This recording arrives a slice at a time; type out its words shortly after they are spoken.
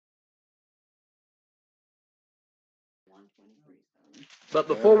But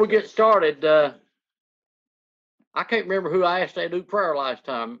before we get started, I can't remember who I asked to do prayer last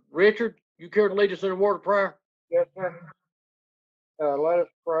time. Richard, you care to lead us in a word of prayer? Yes, sir. Let us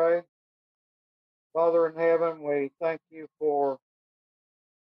pray. Father in heaven, we thank you for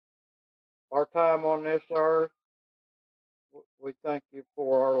our time on this earth. We thank you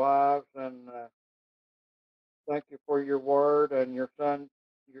for our lives, and thank you for your word and your son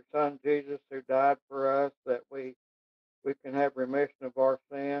Jesus, who died for us, that we can have remission of our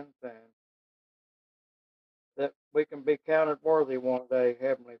sins, and that we can be counted worthy one day,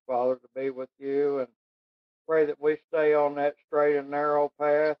 Heavenly Father, to be with you. And pray that we stay on that straight and narrow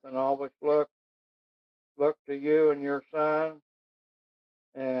path and always look to you and your Son,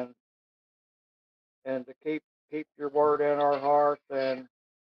 and to keep your word in our hearts, and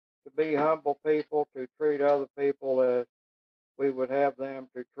to be humble people, to treat other people as we would have them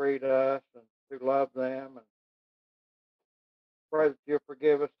to treat us, and to love them. And pray that you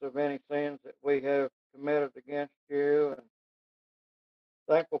forgive us of any sins that we have committed against you. And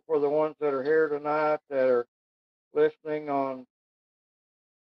thankful for the ones that are here tonight, that are listening on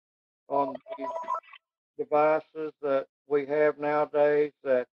these devices that we have nowadays,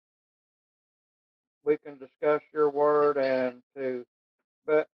 that we can discuss your word and to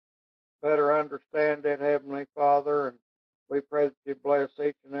better understand it, Heavenly Father. And we pray that you bless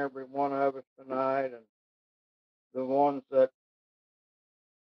each and every one of us tonight, and the ones that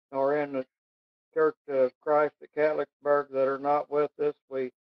are in the Church of Christ at Catlettsburg that are not with us.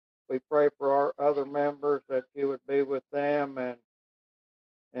 We pray for our other members, that you would be with them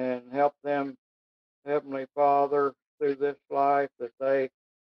and help them, Heavenly Father, through this life, that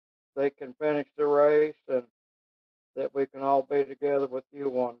they can finish the race, and that we can all be together with you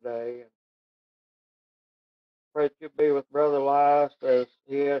one day. And pray that you be with Brother Elias as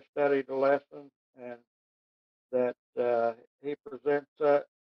he has studied the lesson, and that he presents it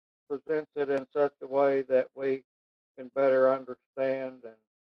in such a way that we can better understand, and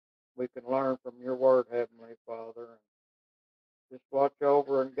we can learn from your word, Heavenly Father. And just watch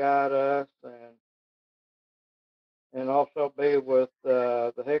over and guide us, and also be with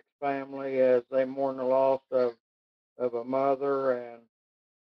the Hicks family as they mourn the loss of a mother and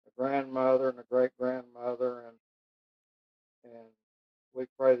a grandmother and a great grandmother, and we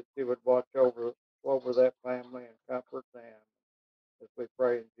pray that you would watch over that family and comfort them, as we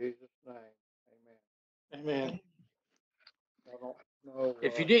pray in Jesus' name. Amen. Amen. I don't know.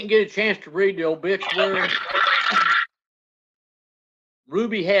 If you didn't get a chance to read the obituary,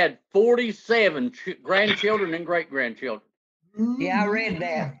 Ruby had 47 grandchildren and great-grandchildren. Yeah, I read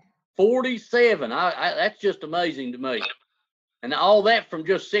that. 47. That's just amazing to me. And all that from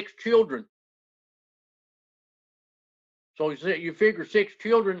just 6 children. So you figure 6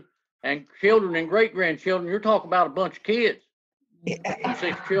 children and great-grandchildren, you're talking about a bunch of kids. Yeah.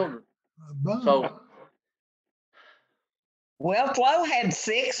 6 children. So. Well, Flo had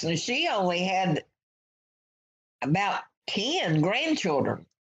 6, and she only had about 10 grandchildren.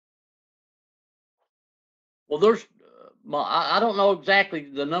 Well, there's, I don't know exactly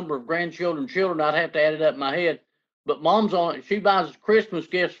the number of children. I'd have to add it up in my head. But Mom's on it. She buys Christmas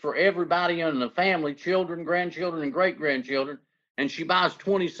gifts for everybody in the family, children, grandchildren, and great-grandchildren. And she buys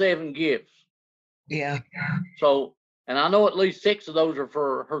 27 gifts. Yeah. So, and I know at least 6 of those are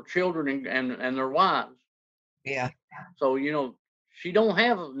for her children and their wives. Yeah. So, she don't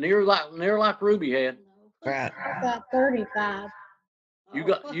have near like Ruby had. Right. I got 35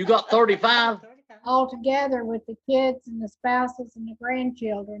 You got 35? all together, with the kids and the spouses and the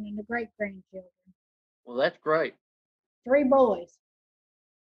grandchildren and the great-grandchildren. Well, that's great. 3 boys.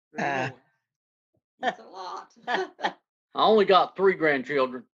 That's a lot. I only got 3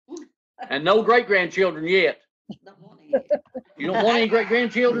 grandchildren and no great-grandchildren yet. You don't want any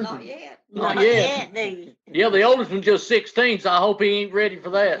great-grandchildren? Not yet. Not yet. Do you? Yeah, the oldest one's just 16, so I hope he ain't ready for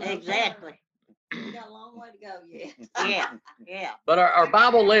that. Exactly. We got a long way to go yet. Yeah. But our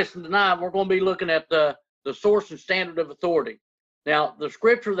Bible lesson tonight, we're going to be looking at the source and standard of authority. Now, the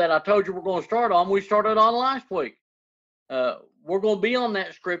scripture that I told you we're going to start on, we started on last week. We're going to be on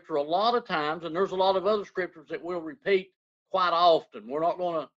that scripture a lot of times, and there's a lot of other scriptures that we'll repeat quite often. We're not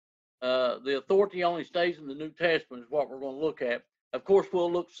going to, the authority only stays in the New Testament is what we're going to look at. Of course, we'll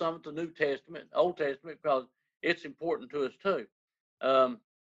look some at the New Testament, Old Testament, because it's important to us too.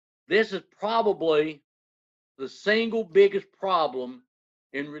 This is probably the single biggest problem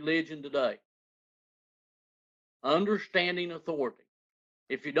in religion today. Understanding authority.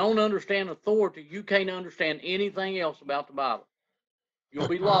 If you don't understand authority, you can't understand anything else about the Bible. You'll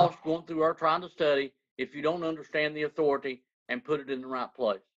be lost going through our trying to study if you don't understand the authority and put it in the right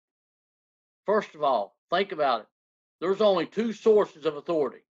place. First of all, think about it. there's only two sources of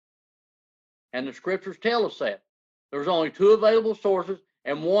authority. And the scriptures tell us that. There's only two available sources,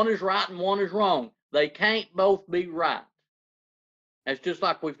 and one is right and one is wrong. They can't both be right. That's just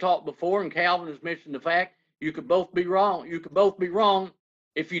like we've talked before, and Calvin has mentioned the fact you could both be wrong. You could both be wrong.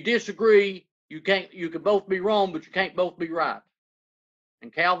 If you disagree, you could both be wrong, but you can't both be right.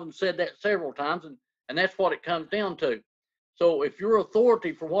 And Calvin said that several times, and that's what it comes down to. So if your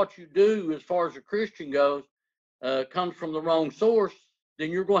authority for what you do as far as a Christian goes comes from the wrong source,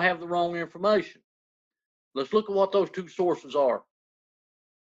 then you're going to have the wrong information. Let's look at what those two sources are.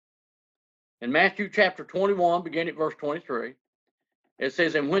 In Matthew chapter 21, beginning at verse 23, it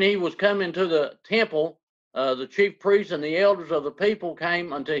says, and when he was coming to the temple, the chief priests and the elders of the people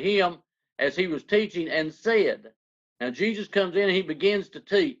came unto him as he was teaching and said, now Jesus comes in and he begins to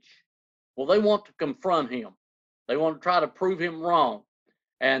teach. Well, they want to confront him. They want to try to prove him wrong.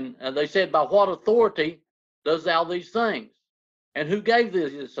 And they said, by what authority does thou these things? And who gave thee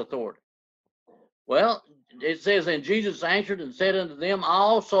this authority? Well, it says, and Jesus answered and said unto them, I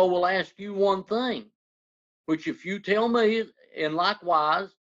also will ask you one thing, which if you tell me, and likewise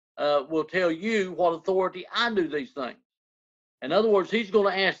will tell you what authority I do these things. In other words, he's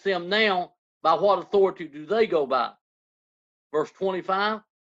going to ask them now, by what authority do they go by? Verse 25,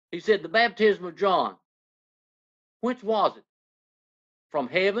 he said, the baptism of John, whence was it? From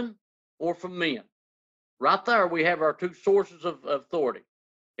heaven or from men? Right there we have our two sources of authority.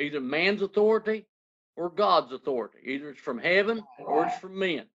 Either man's authority or God's authority. Either it's from heaven or it's from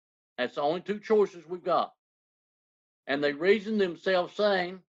men. That's the only two choices we've got. And they reasoned themselves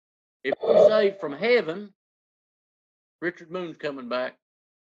saying, if we say from heaven, Richard Moon's coming back.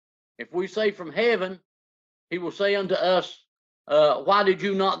 If we say from heaven, he will say unto us, why did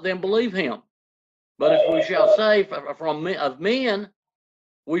you not then believe him? But if we shall say of men,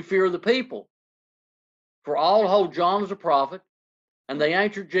 we fear the people. For all hold John as a prophet. And they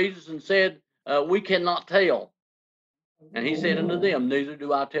answered Jesus and said, we cannot tell. And he said unto them, neither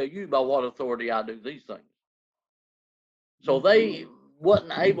do I tell you by what authority I do these things. So they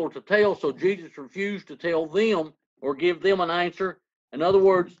wasn't able to tell, so Jesus refused to tell them or give them an answer. In other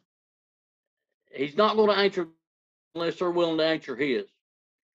words, he's not going to answer unless they're willing to answer his.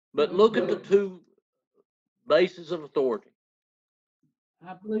 But look at the two bases of authority.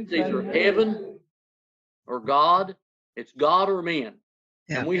 It's either heaven or God. It's God or men.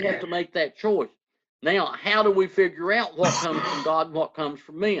 And we have to make that choice. Now, how do we figure out what comes from God and what comes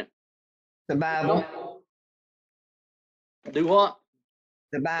from men? The Bible. Do what?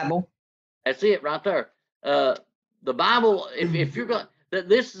 The Bible. That's it right there. The Bible, if you're going,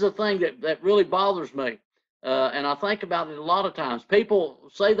 this is a thing that really bothers me. And I think about it a lot of times. People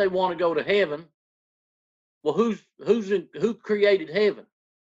say they want to go to heaven. Well, who created heaven?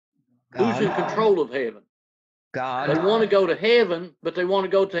 God. Who's in control of heaven? God. They want to go to heaven, but they want to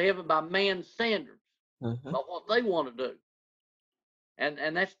go to heaven by man's standards, Uh-huh. by what they want to do.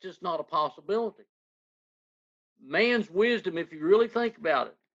 And that's just not a possibility. Man's wisdom, if you really think about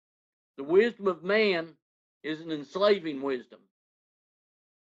it, the wisdom of man is an enslaving wisdom.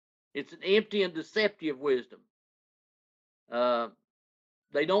 It's an empty and deceptive wisdom.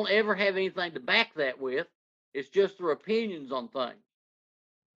 They don't ever have anything to back that with. It's just their opinions on things.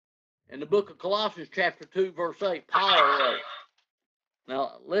 In the book of Colossians, chapter 2, verse 8, Paul wrote.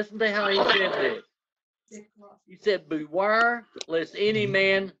 Now, listen to how he said this. He said, beware lest any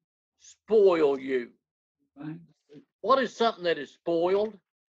man spoil you. What is something that is spoiled?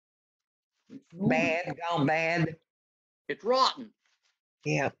 Bad, gone bad. It's rotten.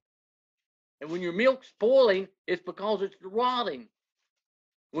 Yeah. And when your milk's spoiling, it's because it's rotting.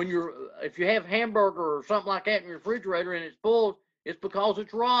 If you have hamburger or something like that in your refrigerator and it spoils, it's because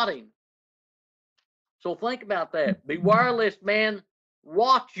it's rotting. So think about that. Beware lest man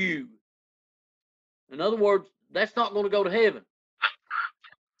rot you. In other words, that's not going to go to heaven.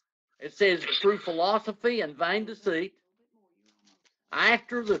 It says through philosophy and vain deceit,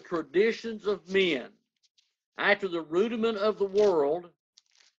 after the traditions of men, after the rudiment of the world,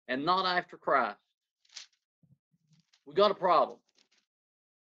 and not after Christ. We got a problem.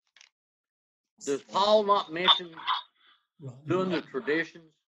 Does Paul not mention doing the traditions?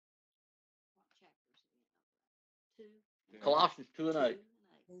 Colossians 2 and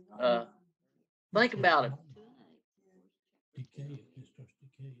 8. Think about it.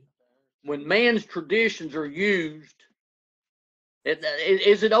 When man's traditions are used,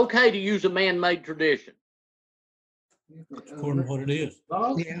 is it okay to use a man-made tradition? According to what it is.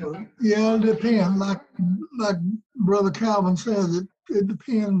 Yeah, it depends. Like Brother Calvin says, it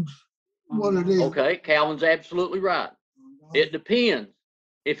depends what it is. Okay, Calvin's absolutely right. It depends.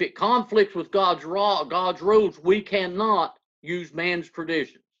 If it conflicts with God's rules, we cannot use man's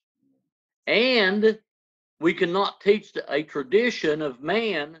traditions. And we cannot teach a tradition of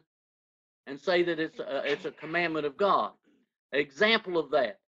man and say that it's a commandment of God. Example of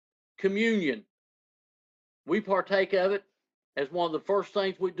that, communion. We partake of it as one of the first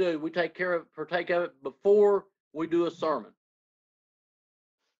things we do. We partake of it before we do a sermon.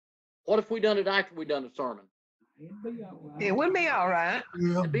 What if we done it after we done a sermon? It would be all right.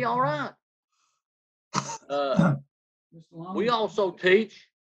 Yeah. It'd be all right. We also teach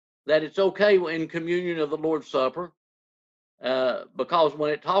that it's okay in communion of the Lord's Supper, because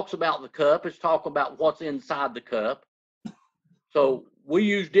when it talks about the cup, it's talking about what's inside the cup. So we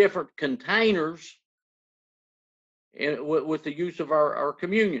use different containers with the use of our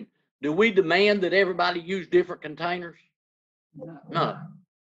communion. Do we demand that everybody use different containers? No,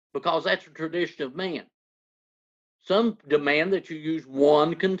 because that's a tradition of man. Some demand that you use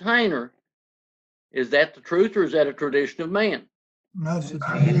one container. Is that the truth, or is that a tradition of man? That's a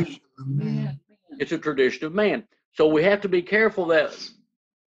tradition of man. It's a tradition of man. So we have to be careful that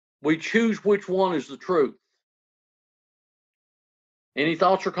we choose which one is the truth. Any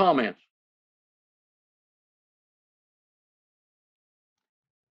thoughts or comments?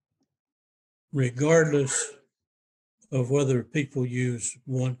 Regardless of whether people use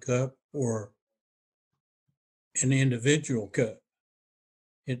one cup or an individual cup,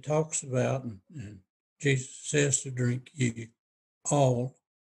 it talks about, and Jesus says to drink ye all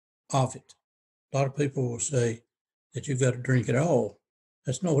of it. A lot of people will say that you've got to drink it all.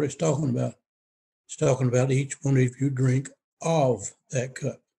 That's not what it's talking about. It's talking about each one of you drink of that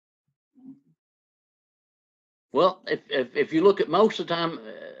cup. Well, if you look at most of the time,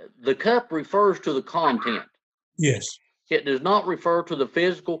 the cup refers to the content. Yes. It does not refer to the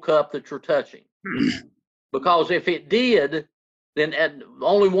physical cup that you're touching. Because if it did, then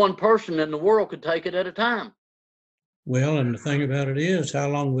only one person in the world could take it at a time. Well, and the thing about it is, how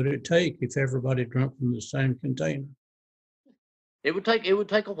long would it take if everybody drank from the same container? It would take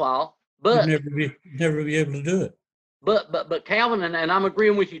a while, but You'd never be able to do it. But Calvin, and I'm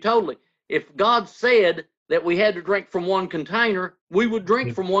agreeing with you totally. If God said that we had to drink from one container, we would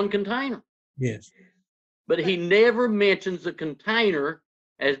drink from one container. Yes. But he never mentions the container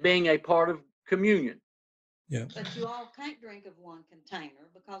as being a part of communion. Yeah. But you all can't drink of one container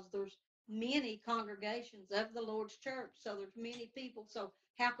because there's many congregations of the Lord's church. So there's many people. So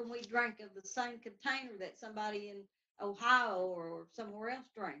how can we drink of the same container that somebody in Ohio or somewhere else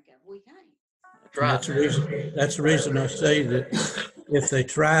drank of? We can't. That's right. That's the reason I say that if they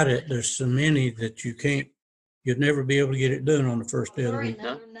tried it, there's so many that you'd never be able to get it done on the first day of the They're in week.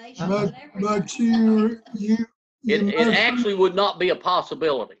 other nations But, and but everything. It actually would not be a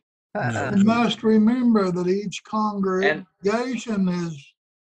possibility. No. you must remember that each congregation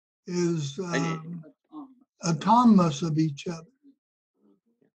is autonomous of each other.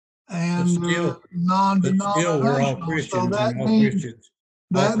 And still, non-denominational. we're all So Christians, that and all means Christians.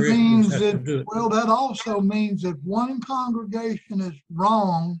 that all Christians means have to do it. well, that also means if one congregation is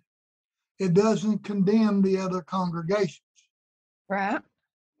wrong, it doesn't condemn the other congregations. Right.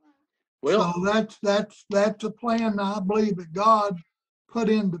 Well, So that's a plan I believe that God put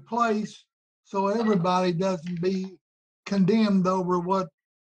into place so everybody doesn't be condemned over what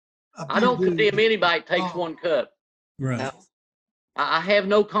I don't condemn anybody that takes one cup. Right. I have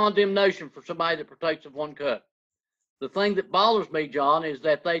no condemnation for somebody that partakes of one cup. The thing that bothers me, John, is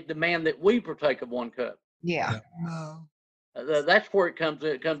that they demand that we partake of one cup. Yeah. No, That's where it comes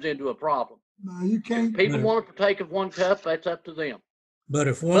into a problem. no, you can't. If people want to partake of one cup, that's up to them. But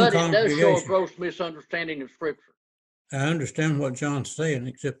if one But it does show a congregation, gross misunderstanding of Scripture. I understand what John's saying,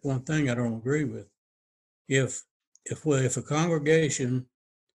 except one thing I don't agree with. If a congregation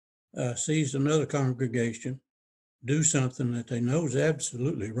sees another congregation do something that they know is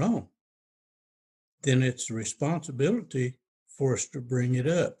absolutely wrong, then it's a responsibility for us to bring it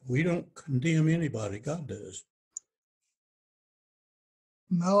up. We don't condemn anybody, God does.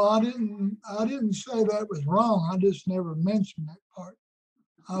 No, I didn't say that was wrong. I just never mentioned that part.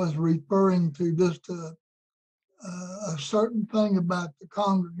 I was referring to just a certain thing about the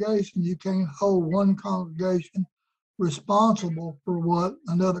congregation. You can't hold one congregation responsible for what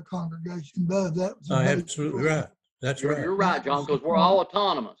another congregation does. That was Absolutely right. That's right. You're right, John, because we're all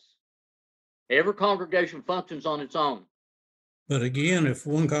autonomous. Every congregation functions on its own. But again, if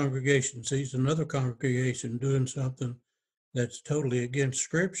one congregation sees another congregation doing something that's totally against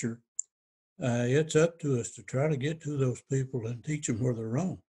Scripture, it's up to us to try to get to those people and teach them where they're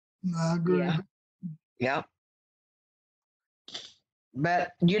wrong. I agree. Yeah. Yeah.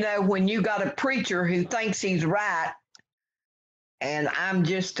 But when you got a preacher who thinks he's right and I'm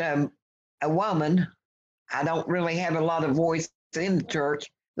just a woman. I don't really have a lot of voice in the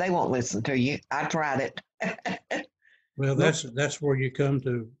church. They won't listen to you. I tried it. Well, that's where you come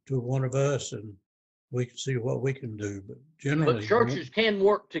to one of us and we can see what we can do. But But generally, churches can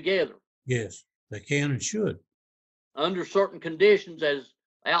work together yes, they can and should. under certain conditions as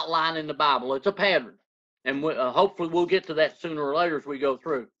outlined in the Bible. It's a pattern. And hopefully we'll get to that sooner or later as we go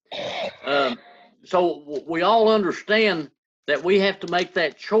through. So we all understand that we have to make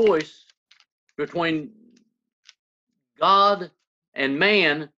that choice between God and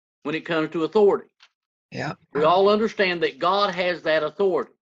man when it comes to authority. Yeah. We all understand that God has that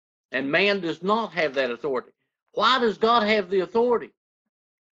authority and man does not have that authority. Why does God have the authority?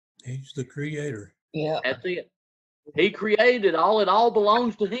 He's the creator. Yeah. That's it. He created all. It all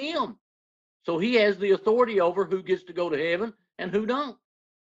belongs to him. So he has the authority over who gets to go to heaven and who don't,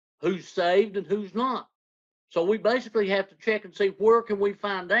 who's saved and who's not. So we basically have to check and see where can we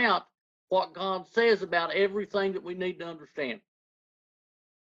find out what God says about everything that we need to understand.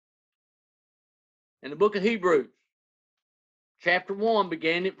 In the book of Hebrews, chapter 1,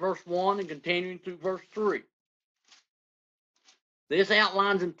 beginning at verse 1 and continuing through verse 3. This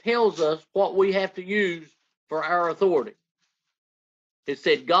outlines and tells us what we have to use for our authority. It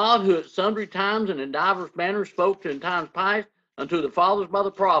said, God, who at sundry times and in divers manners spoke to in times past unto the fathers by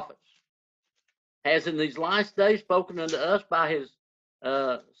the prophets, has in these last days spoken unto us by his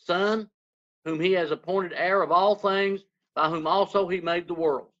Son, whom he has appointed heir of all things, by whom also he made the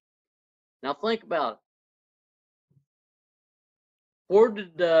world. Now think about it. Where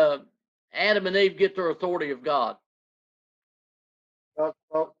did Adam and Eve get their authority of God? God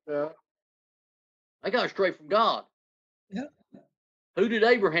spoke to us. They got it straight from God. Yeah. Who did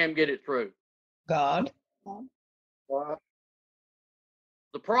Abraham get it through? God. God,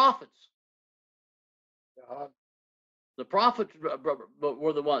 The prophets. God, The prophets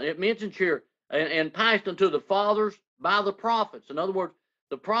were the one. It mentions here, and passed unto the fathers by the prophets. In other words,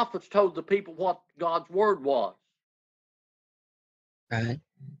 the prophets told the people what God's word was. Right.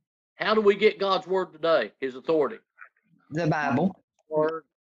 How do we get God's word today? His authority. The Bible. word,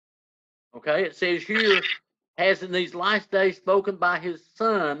 Okay, it says here, has in these last days spoken by his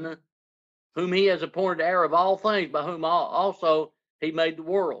Son, whom he has appointed heir of all things, by whom also he made the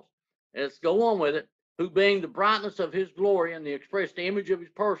worlds. Let's go on with it. Who being the brightness of his glory and the expressed image of his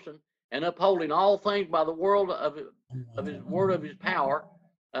person, and upholding all things by the word of his word of his power,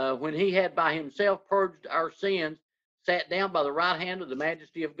 when he had by himself purged our sins, sat down by the right hand of the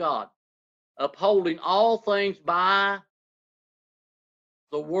majesty of God, upholding all things by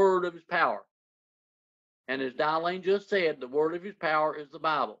the word of his power. And as Darlene just said, the word of his power is the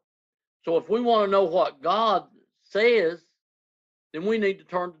Bible. So if we want to know what God says, then we need to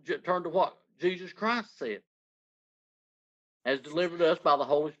turn to what Jesus Christ said, as delivered to us by the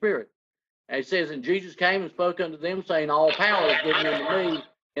Holy Spirit. And it says, and Jesus came and spoke unto them, saying, all power is given unto me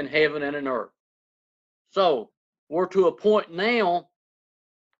in heaven and in earth. So we're to a point now,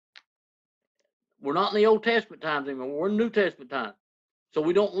 we're not in the Old Testament times anymore, we're in New Testament times. So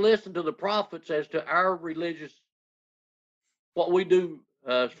we don't listen to the prophets as to our religious, what we do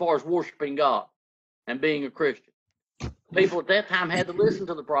as far as worshiping God and being a Christian. People at that time had to listen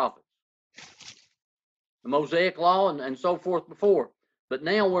to the prophets, the Mosaic law and so forth before. But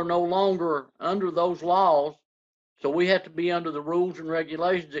now we're no longer under those laws, so we have to be under the rules and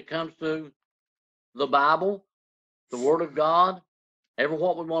regulations that comes to the Bible, the Word of God, ever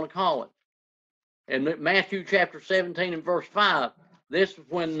what we want to call it. In Matthew chapter 17 and verse 5, this is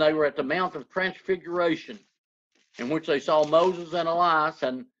when they were at the Mount of Transfiguration, in which they saw Moses and Elias,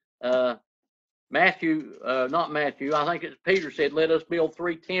 and not Matthew, I think it's Peter said, let us build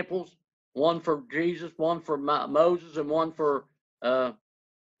 3 temples, one for Jesus, one for Moses, and one for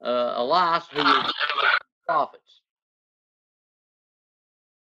Elias, who was prophets.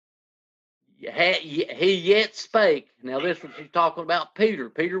 He yet spake. Now this was, he's talking about Peter.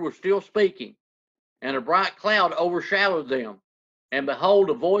 Peter was still speaking, and a bright cloud overshadowed them. And behold,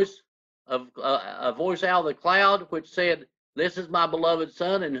 a voice out of the cloud, which said, this is my beloved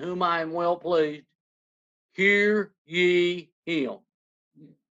Son, in whom I am well pleased. Hear ye him.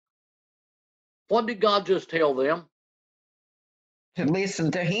 What did God just tell them? To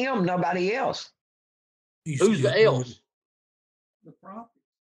listen to him, nobody else. Who's the else? The prophet.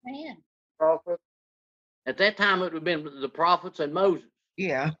 Man, prophet, At that time, it would have been the prophets and Moses,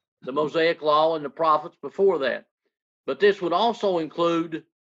 Yeah. the Mosaic law and the prophets before that. But this would also include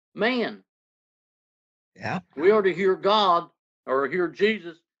man. Yeah. We are to hear God or hear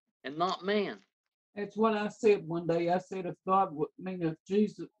Jesus and not man. That's what I said one day. I said if God would, if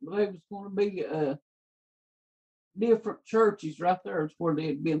Jesus, there was going to be different churches right there is where they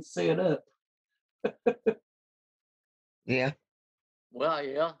had been set up. Yeah. Well,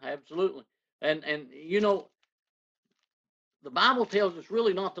 yeah, absolutely. And you know, the Bible tells us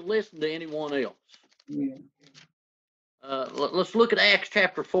really not to listen to anyone else. Yeah. Let's look at Acts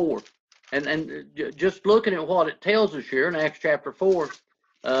chapter 4. And just looking at what it tells us here in Acts chapter 4,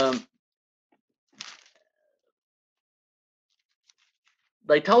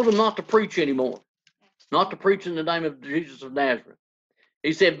 they told him not to preach anymore, not to preach in the name of Jesus of Nazareth.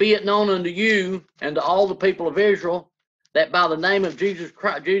 He said, "Be it known unto you and to all the people of Israel that by the name of Jesus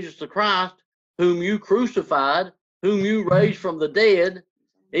Christ, Jesus the Christ, whom you crucified, whom you raised from the dead,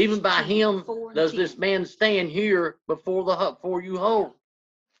 even by him does this man stand here before you whole.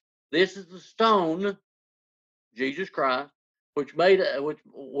 This is the stone, Jesus Christ, which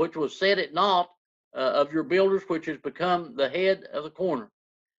was set at naught of your builders, which has become the head of the corner."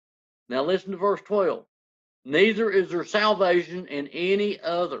 Now listen to verse 12. "Neither is there salvation in any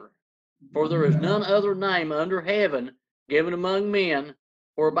other, for there is none other name under heaven given among men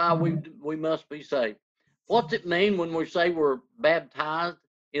whereby we must be saved." What's it mean when we say we're baptized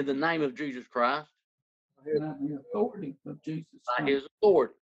in the name of Jesus Christ? By the authority of Jesus By Christ. his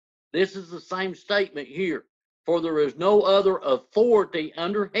authority. This is the same statement here. "For there is no other authority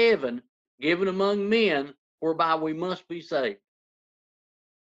under heaven given among men whereby we must be saved."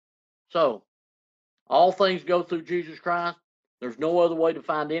 So, all things go through Jesus Christ. There's no other way to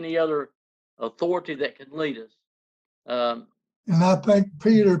find any other authority that can lead us. And I think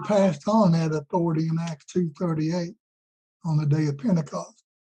Peter passed on that authority in Acts 2:38 on the day of Pentecost.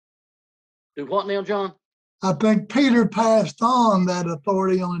 Do what now, John? I think Peter passed on that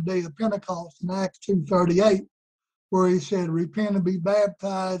authority on the day of Pentecost in Acts 2:38, where he said, "Repent and be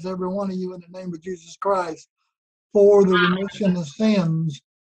baptized, every one of you, in the name of Jesus Christ, for the remission of sins,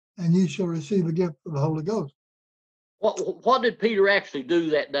 and you shall receive a gift of the Holy Ghost." What did Peter actually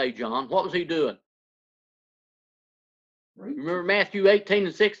do that day, John? What was he doing? You remember Matthew 18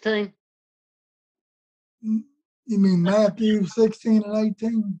 and 16? You mean Matthew 16 and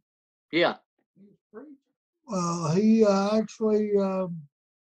 18? Yeah. Well, he actually, I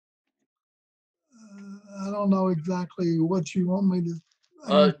don't know exactly what you want me to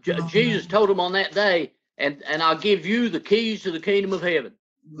answer on Jesus that. told him on that day, and I'll give you the keys to the kingdom of heaven.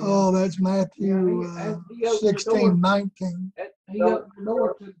 Oh, that's Matthew he opened the 16, door. 19. He opened the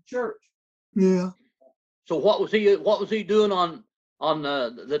door to the church. Yeah. So what was he doing on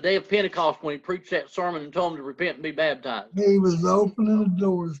the day of Pentecost when he preached that sermon and told them to repent and be baptized? He was opening the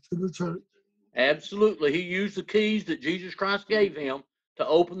doors to the church. Absolutely. He used the keys that Jesus Christ gave him to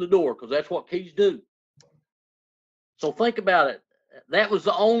open the door, because that's what keys do. So think about it. That was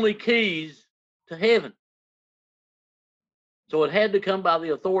the only keys to heaven. So it had to come by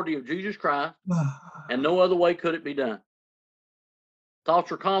the authority of Jesus Christ, and no other way could it be done.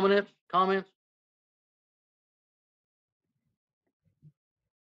 Thoughts or comments?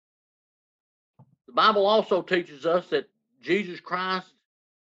 The Bible also teaches us that Jesus Christ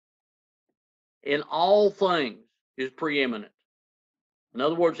in all things is preeminent. In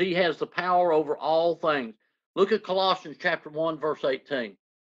other words, he has the power over all things. Look at Colossians chapter 1, verse 18.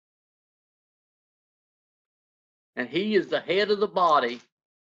 And he is the head of the body,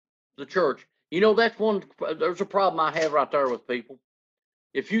 the church. You know, there's a problem I have right there with people.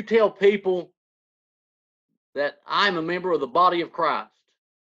 If you tell people that I'm a member of the body of Christ,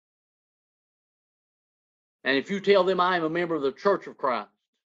 and if you tell them I am a member of the church of Christ,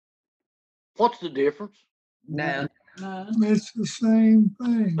 what's the difference? No. It's the same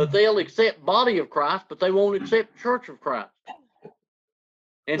thing. But they'll accept body of Christ, but they won't accept church of Christ.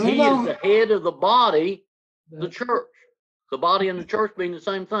 And he is the head of the body, the church. The body and the church being the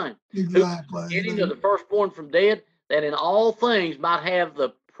same thing. Exactly. Getting to the firstborn from dead, that in all things might have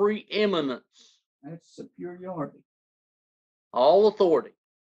the preeminence. That's superiority. All authority.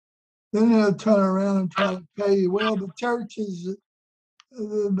 Then they'll turn around and try to tell you, well, the church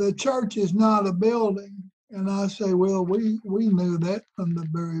is not a building. And I say, well, we knew that from the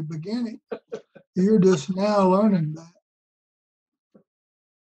very beginning. You're just now learning that.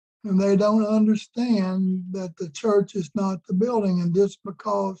 And they don't understand that the church is not the building. And just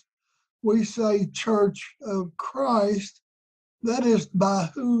because we say Church of Christ, that is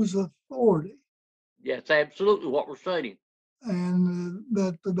by whose authority? Yeah, it's absolutely what we're stating. And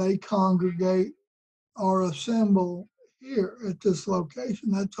that they congregate or assemble here at this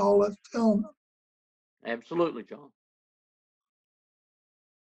location. That's all that's telling them. Absolutely, John.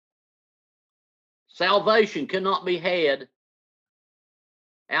 Salvation cannot be had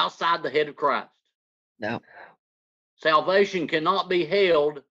outside the head of Christ. No. Salvation cannot be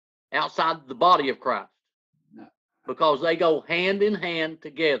held outside the body of Christ. No. because they go hand in hand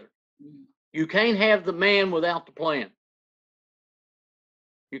together. You can't have the man without the plan.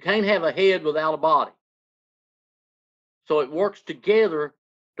 You can't have a head without a body. So it works together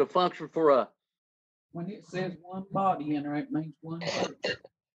to function for us. When it says one body in there, it means one church.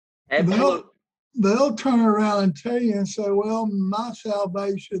 Absolutely. They'll turn around and tell you and say, well, my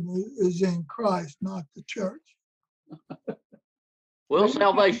salvation is in Christ, not the church. Well,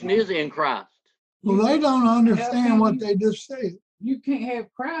 salvation is in Christ. Well, they don't understand what they just said. You can't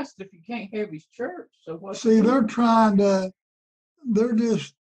have Christ if you can't have his church. So what? See, they're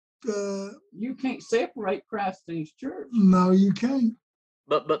just, You can't separate Christ and his church. no, you can't.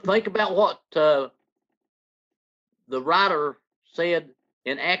 But think about what the writer said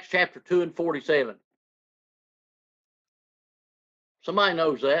in Acts chapter 2 and 47. Somebody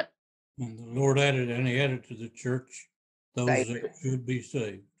knows that. And the Lord added, and he added to the church those that should be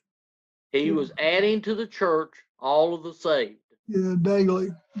saved. He was adding to the church all of the saved. Yeah, daily.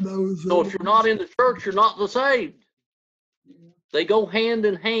 Those. So if you're not in the church, you're not the saved. They go hand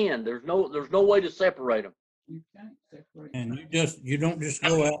in hand. There's no way to separate them. You can't separate. And you don't just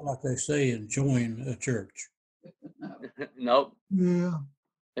go out like they say and join a church. No. Yeah.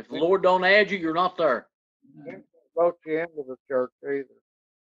 If the Lord don't add you, you're not there. Vote you into the church either.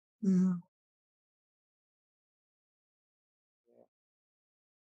 Yeah.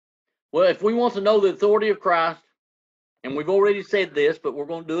 Well, if we want to know the authority of Christ, and we've already said this, but we're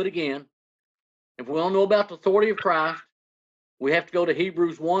going to do it again. If we want to know about the authority of Christ, we have to go to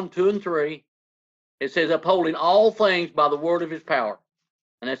Hebrews 1, 2, and 3. It says, upholding all things by the word of his power.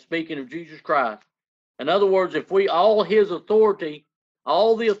 And that's speaking of Jesus Christ. In other words, if all his authority,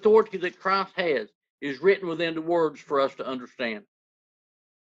 all the authority that Christ has is written within the words for us to understand.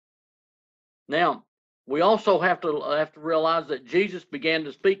 Now, we also have to realize that Jesus began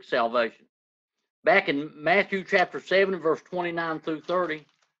to speak salvation. Back in Matthew chapter 7, verse 29 through 30.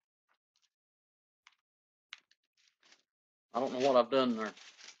 I don't know what I've done there.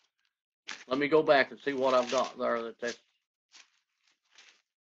 Let me go back and see what I've got there. That's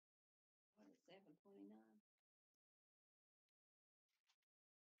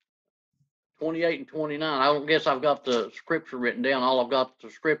 28 and 29. I don't guess I've got the scripture written down. All I've got is the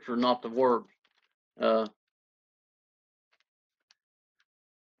scripture, not the words.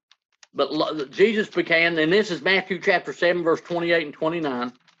 But Jesus began, and this is Matthew chapter 7, verse 28 and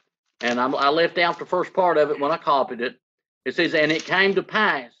 29. And I left out the first part of it when I copied it. It says, and it came to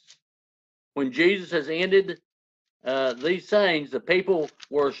pass, when Jesus has ended these sayings, the people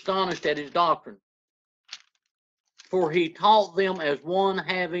were astonished at his doctrine. For he taught them as one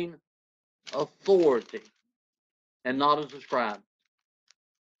having authority, and not as a scribe.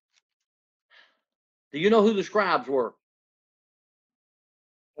 Do you know who the scribes were?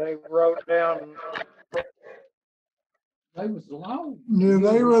 They wrote down. They was the law. Yeah,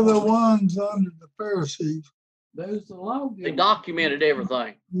 they were the ones under the Pharisees. They was the law. They documented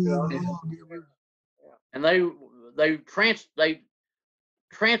everything. Yeah. And they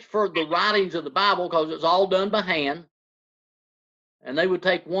transferred the writings of the Bible because it's all done by hand. And they would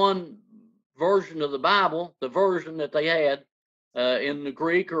take one version of the Bible, the version that they had in the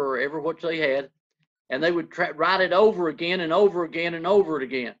Greek or ever which they had, and they would write it over again and over again and over it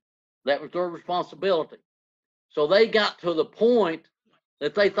again. That was their responsibility. So they got to the point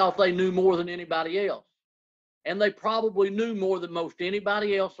that they thought they knew more than anybody else. And they probably knew more than most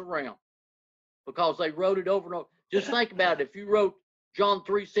anybody else around because they wrote it over and over. Just think about it. If you wrote John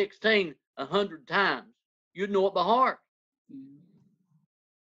 3:16 100 times, you'd know it by heart.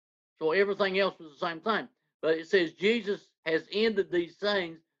 So everything else was the same thing. But it says Jesus has ended these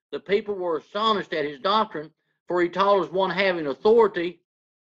things. The people were astonished at his doctrine, for he taught as one having authority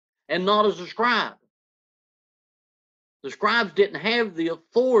and not as a scribe. The scribes didn't have the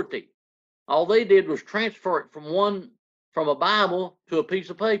authority. All they did was transfer it from a Bible to a piece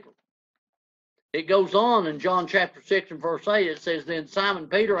of paper. It goes on in John chapter 6 and verse 8. It says, then Simon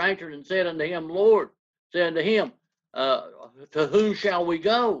Peter answered and said unto him, Lord, said unto him, to whom shall we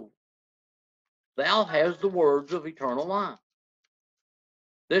go? Thou hast the words of eternal life.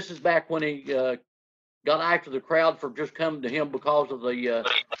 This is back when he got after the crowd for just coming to him because of the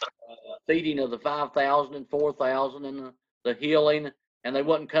feeding of the 5,000 and 4,000 and the healing, and they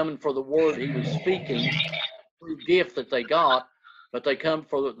wasn't coming for the word he was speaking through gift that they got, but they come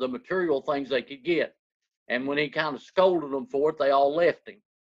for the material things they could get. And when he kind of scolded them for it, they all left him.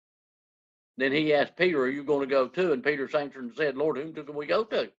 Then he asked Peter, are you going to go too? And Peter answered and said, Lord, whom do we go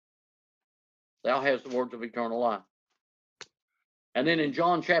to? Thou hast the words of eternal life. And then in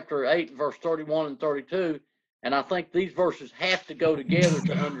John chapter 8, verse 31 and 32, and I think these verses have to go together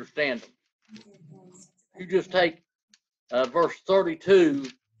to understand them. You just take verse 32,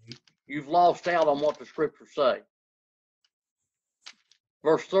 you've lost out on what the scriptures say.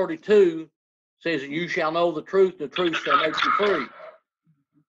 Verse 32 says, and you shall know the truth, and the truth shall make you free.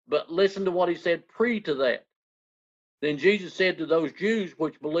 But listen to what he said pre to that. Then Jesus said to those Jews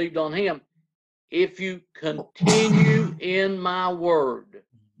which believed on him, if you continue in my word,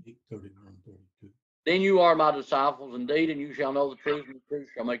 31, 32. then you are my disciples indeed, and you shall know the truth, and the truth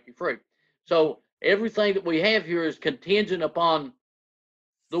shall make you free. So everything that we have here is contingent upon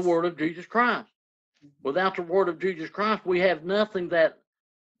the word of Jesus Christ. Without the word of Jesus Christ, we have nothing that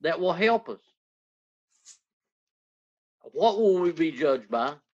will help us. What will we be judged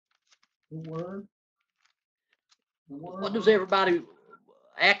by? The word. The word. What does everybody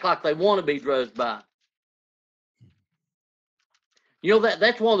act like they want to be judged by? You know,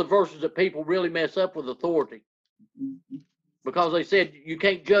 that's one of the verses that people really mess up with authority, because they said you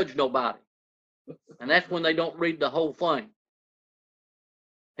can't judge nobody. And that's when they don't read the whole thing.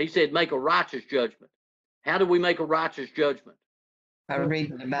 He said, make a righteous judgment. How do we make a righteous judgment? I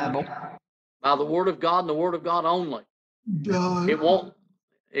read the Bible. By the word of God and the word of God only. John,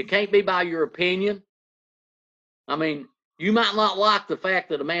 It can't be by your opinion. I mean, you might not like the fact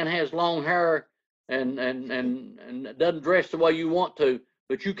that a man has long hair and doesn't dress the way you want to,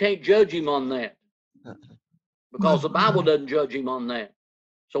 but you can't judge him on that, because the Bible doesn't judge him on that.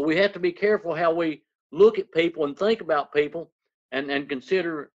 So we have to be careful how we look at people and think about people and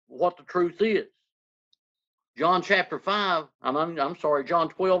consider what the truth is. John chapter 5, I'm sorry, John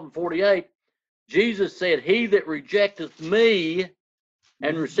 12 and 48, Jesus said, he that rejecteth me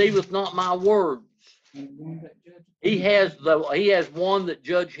and receiveth not my words, he has one that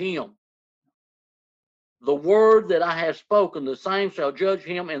judge him. The word that I have spoken, the same shall judge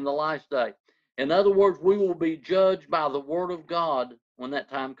him in the last day. In other words, we will be judged by the word of God when that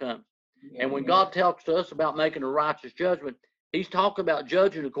time comes. And when God talks to us about making a righteous judgment, he's talking about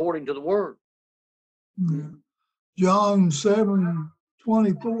judging according to the word. John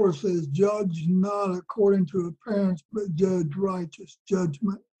 7:24 says, judge not according to appearance, but judge righteous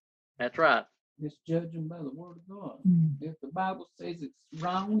judgment. That's right. It's judging by the word of God. If the Bible says it's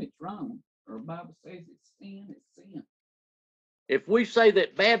wrong, it's wrong. Or the Bible says it's sin, it's sin. If we say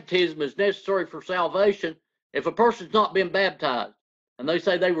that baptism is necessary for salvation, if a person's not been baptized and they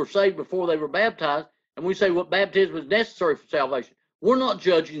say they were saved before they were baptized, and we say what baptism is necessary for salvation, we're not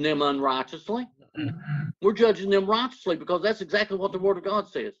judging them unrighteously. We're judging them righteously, because that's exactly what the word of God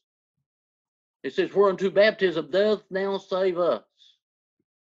says. It says, whereunto baptism doth now save us.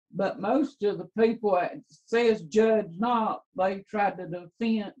 But most of the people that says judge not, they try to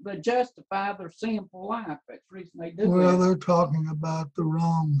defend, they justify their sinful life. That's the reason they do Well, that. they're talking about the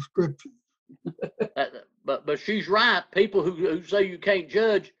wrong scripture. But she's right. People who say you can't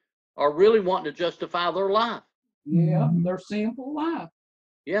judge are really wanting to justify their life. Yeah, their sinful life.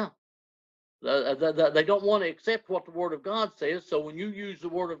 Yeah. They don't want to accept what the word of God says. So when you use the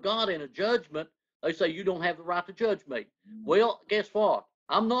word of God in a judgment, they say you don't have the right to judge me. Well, guess what?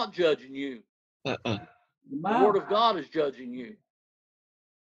 I'm not judging you. The word of God is judging you.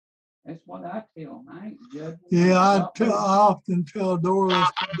 That's what I tell them. I ain't judging. Yeah, I often tell Doris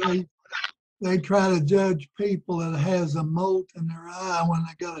they try to judge people that has a mote in their eye when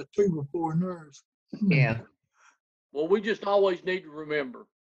they got a 2-by-4 nurse. Yeah. Well, we just always need to remember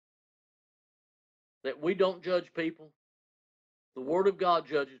that we don't judge people. The word of God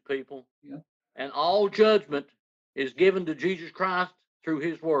judges people. Yeah. And all judgment is given to Jesus Christ through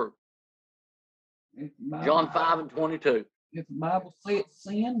his word. John 5 and 22. If the Bible says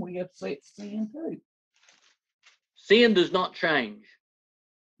sin, we have said sin too. Sin does not change.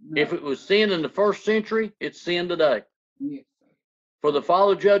 No. If it was sin in the first century, it's sin today. Yes, sir. For the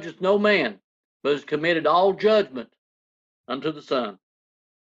Father judges no man, but has committed all judgment unto the Son.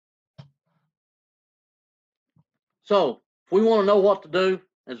 So, if we want to know what to do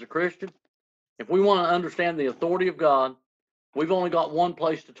as a Christian, if we want to understand the authority of God, we've only got one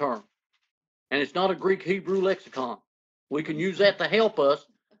place to turn. And it's not a Greek Hebrew lexicon. We can use that to help us,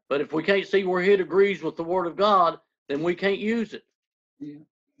 but if we can't see where it agrees with the word of God, then we can't use it. Yeah.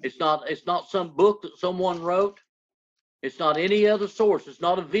 It's not some book that someone wrote. It's not any other source. It's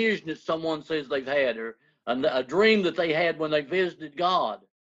not a vision that someone says they've had, or a dream that they had when they visited God.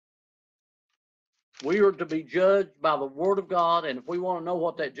 We are to be judged by the word of God, and if we want to know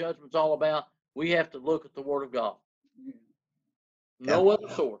what that judgment's all about, we have to look at the word of God. No other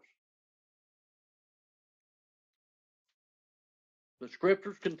source. The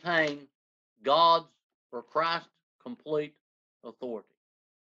scriptures contain God's or Christ's complete authority.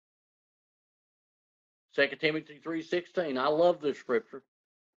 2 Timothy 3:16. I love this scripture.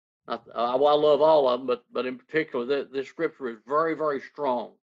 I love all of them, but in particular, this scripture is very, very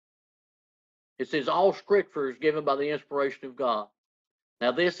strong. It says all scripture is given by the inspiration of God.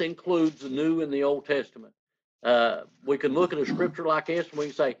 Now, this includes the New and the Old Testament. We can look at a scripture like this and we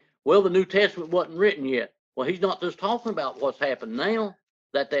can say, well, the New Testament wasn't written yet. Well, he's not just talking about what's happened now,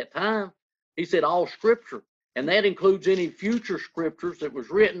 at that time. He said all scripture, and that includes any future scriptures that was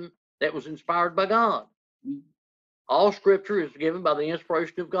written that was inspired by God. All scripture is given by the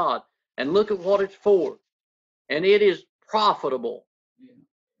inspiration of God. And look at what it's for. And it is profitable.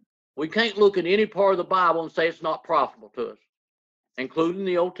 We can't look at any part of the Bible and say it's not profitable to us, including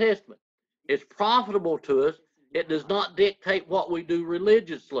the Old Testament. It's profitable to us. It does not dictate what we do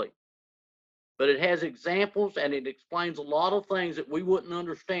religiously, but it has examples and it explains a lot of things that we wouldn't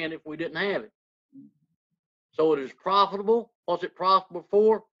understand if we didn't have it. So it is profitable. What's it profitable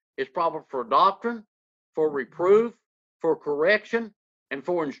for? It's profitable for doctrine, for reproof, for correction, and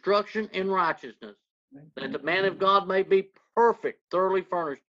for instruction in righteousness, that the man of God may be perfect, thoroughly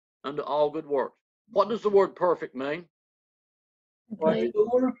furnished unto all good works. What does the word perfect mean? Okay.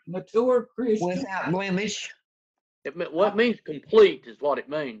 Mature Christian. Without blemish. What means complete is what it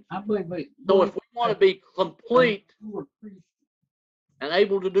means. I believe it. So if we want to be complete Mature Christian. and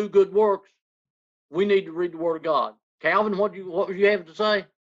able to do good works, we need to read the Word of God. Calvin, what would you have to say?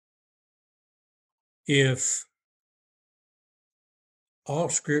 If all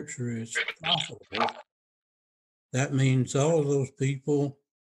scripture is profitable, that means all of those people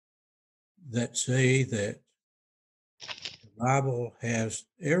that say that the Bible has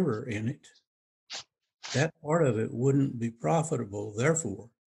error in it, that part of it wouldn't be profitable. Therefore,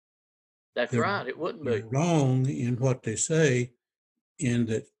 That's they're, right, it wouldn't be. they're wrong in what they say, in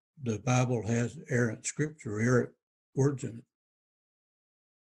that the Bible has errant scripture, errant words in it.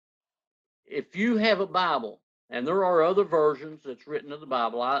 If you have a Bible, and there are other versions that's written of the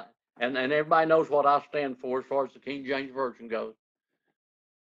Bible, and everybody knows what I stand for as far as the King James Version goes.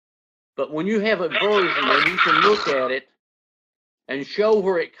 But when you have a version and you can look at it and show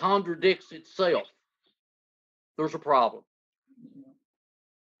where it contradicts itself, there's a problem.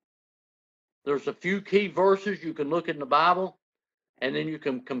 There's a few key verses you can look in the Bible, and then you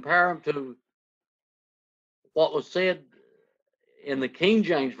can compare them to what was said in the King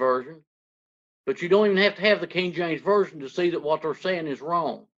James Version, but you don't even have to have the King James Version to see that what they're saying is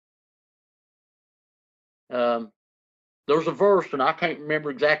wrong. There's a verse, and I can't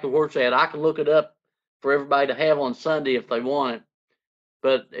remember exactly where it's at. I can look it up for everybody to have on Sunday if they want it.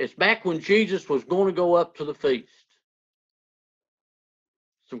 But it's back when Jesus was going to go up to the feast.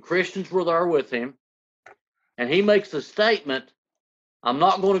 Some Christians were there with him, and he makes the statement, I'm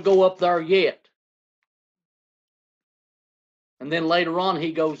not going to go up there yet. And then later on,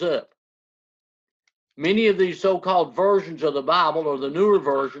 he goes up. Many of these so-called versions of the Bible, or the newer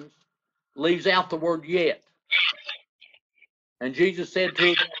versions, leaves out the word yet. And Jesus said to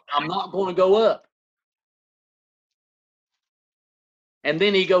him, I'm not going to go up. And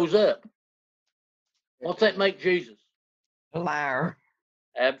then he goes up. What's that make Jesus? A liar.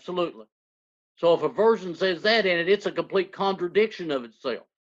 Absolutely. So if a version says that in it, it's a complete contradiction of itself.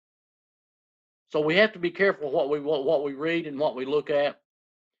 So we have to be careful what we read and what we look at.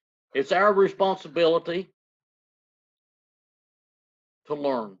 It's our responsibility to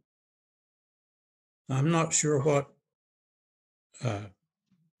learn. I'm not sure what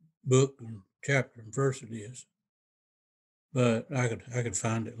book and chapter and verse it is, but I could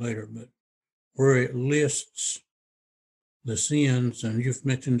find it later. But where it lists the sins, and you've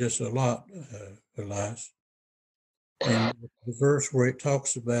mentioned this a lot, Elias, and the verse where it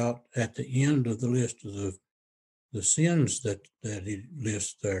talks about at the end of the list of the sins that he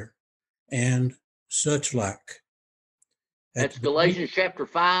lists there, and such like. That's Galatians chapter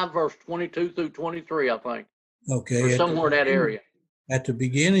 5, verse 22 through 23, I think. Okay. Or somewhere in that area. At the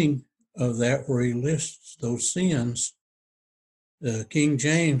beginning of that, where he lists those sins, King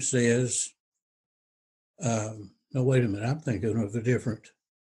James says, no, wait a minute, I'm thinking of a different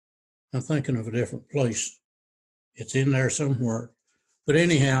place. It's in there somewhere. But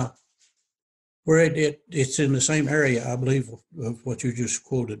anyhow, where it's in the same area, I believe, of what you just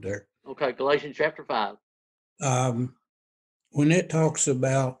quoted there. Okay, Galatians chapter 5. When it talks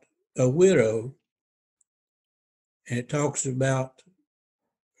about a widow, and it talks about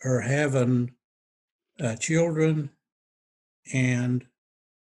her having children and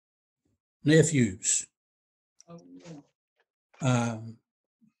nephews. Oh, yeah.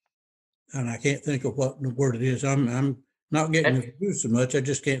 And I can't think of what the word it is. I'm not getting confused so much. I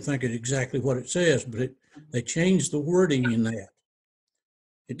just can't think of exactly what it says, but they changed the wording in that.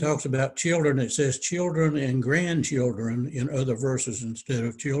 It talks about children. It says children and grandchildren in other verses instead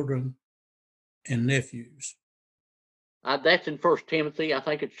of children and nephews. That's in 1 Timothy. I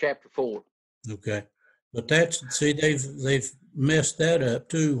think it's chapter 4. Okay. But see, they've messed that up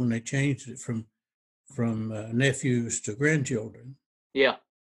too when they changed it from nephews to grandchildren. Yeah.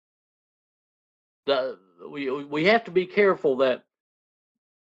 We have to be careful that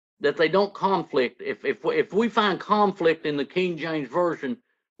they don't conflict. If we find conflict in the King James Version,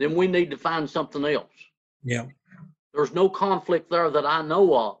 then we need to find something else. Yeah. There's no conflict there that I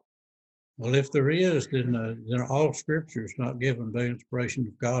know of. Well, if there is, then all Scripture is not given by inspiration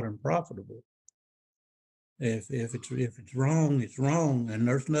of God and profitable. If it's wrong, it's wrong, and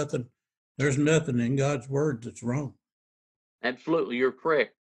there's nothing in God's word that's wrong. Absolutely, you're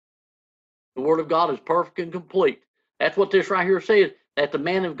correct. The Word of God is perfect and complete. That's what this right here says, that the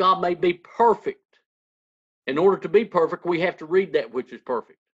man of God may be perfect. In order to be perfect, we have to read that which is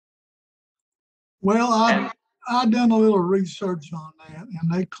perfect. Well, I done a little research on that,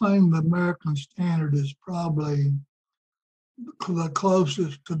 and they claim the American Standard is probably the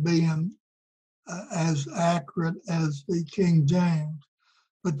closest to being as accurate as the King James.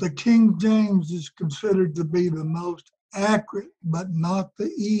 But the King James is considered to be the most accurate, but not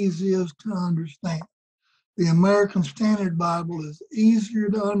the easiest to understand. The American Standard Bible is easier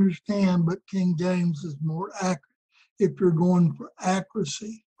to understand, but King James is more accurate if you're going for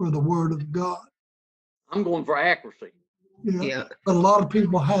accuracy for the Word of God. I'm going for accuracy. Yeah. But a lot of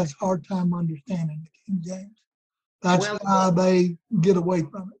people has a hard time understanding the King James. That's why they get away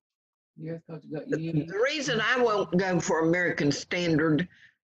from it. Yeah, 'cause you got The reason I won't go for American Standard,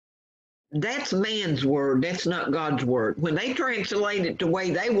 that's man's word. That's not God's word. When they translate it the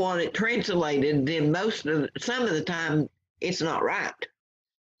way they want it translated, then some of the time it's not right.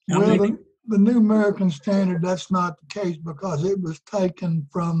 Well, the New American Standard, that's not the case because it was taken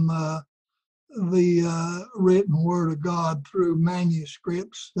from the written Word of God through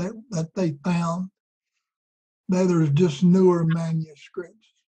manuscripts that they found. There's just newer manuscripts.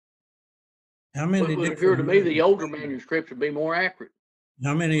 How many? It would appear to me the older manuscripts would be more accurate.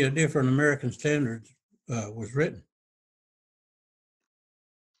 How many different American Standards was written?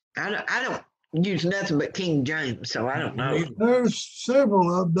 I don't use nothing but King James, so I don't know. There's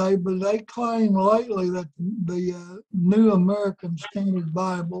several of them, but they claim lately that the New American Standard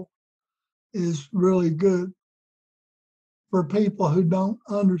Bible is really good for people who don't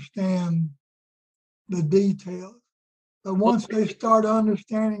understand the details. But once they start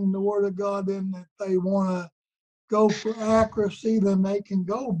understanding the Word of God, then if they want to go for accuracy, then they can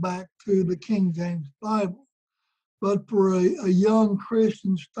go back to the King James Bible. But for a young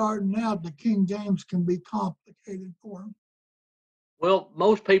Christian starting out, the King James can be complicated for them. Well,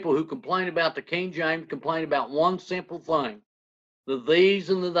 most people who complain about the King James complain about one simple thing, the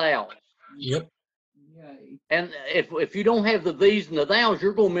these and the thous. Yep. Yay. And if you don't have the these and the thous,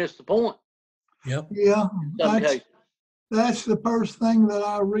 you're going to miss the point. Yep. Yeah, Okay. that's the first thing that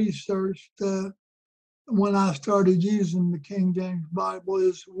I researched when I started using the King James Bible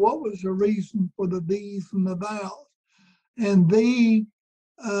is what was the reason for the these and the thous. And they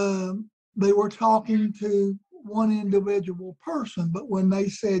were talking to one individual person, but when they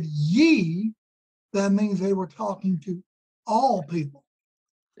said ye, that means they were talking to all people.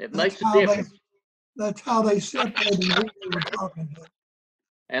 It makes a difference. That's how they separated who they were talking to.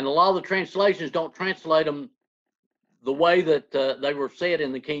 And a lot of the translations don't translate them the way that they were said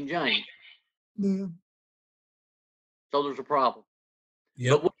in the King James. Yeah. So there's a problem.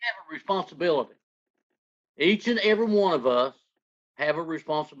 Yep. But we have a responsibility. Each and every one of us have a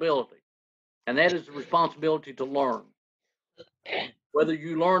responsibility. And that is the responsibility to learn. Whether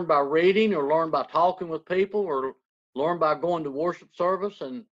you learn by reading or learn by talking with people or learn by going to worship service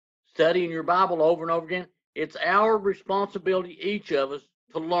and studying your Bible over and over again, it's our responsibility, each of us,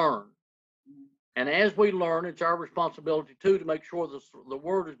 to learn. And as we learn, it's our responsibility too to make sure the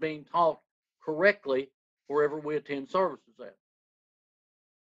word is being taught correctly wherever we attend services at.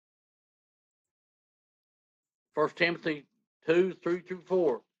 1 Timothy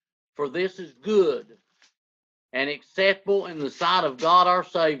 2:3-4. For this is good and acceptable in the sight of God our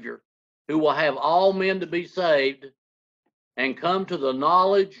Savior, who will have all men to be saved and come to the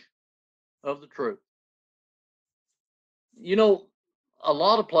knowledge of the truth. You know, a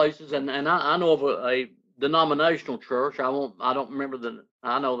lot of places, and I know of a denominational church. I don't remember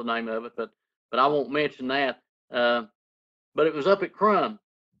I know the name of it, but I won't mention that. But it was up at Crum,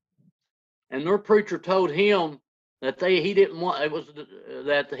 and their preacher told him that he didn't want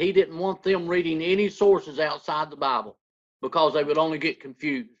them reading any sources outside the Bible because they would only get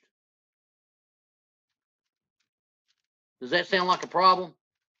confused. Does that sound like a problem?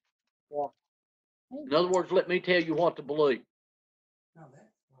 Well, In other words, let me tell you what to believe.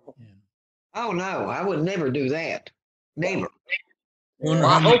 Oh, no, I would never do that. Never. Wonder Well,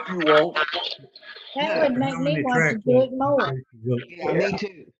 I how many- hope you won't. That No. would make how me many want to tracts do of- it more. Yeah, me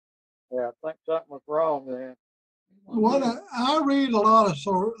too. yeah, I think something was wrong then. What I read a lot of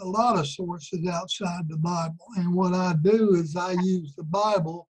sources outside the Bible, and what I do is I use the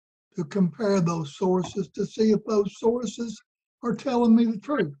Bible to compare those sources to see if those sources are telling me the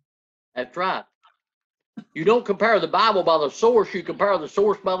truth. That's right. You don't compare the Bible by the source, you compare the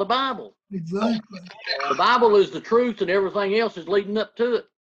source by the Bible. Exactly. The Bible is the truth and everything else is leading up to it.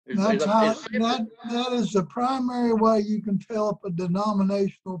 That's how It's simple. that is the primary way you can tell if a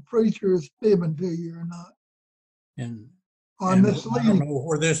denominational preacher is fibbing to you or not, And, or and I don't misleading. know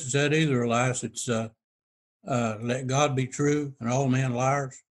where this is at either, Elias. It's, let God be true and all men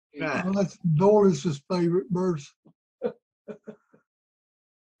liars. Right. Well, that's Doris's favorite verse.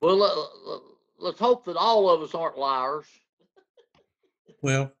 Well, let's hope that all of us aren't liars.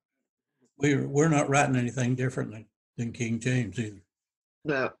 Well, we're not writing anything different than King James either.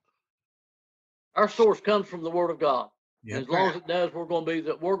 No. Our source comes from the Word of God. And Yep. as long as it does, we're going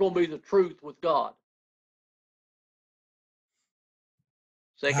to be the truth with God.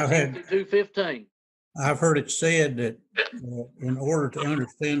 2 I've had- Timothy 2:15. I've heard it said that in order to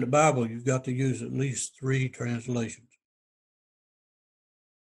understand the Bible, you've got to use at least 3 translations.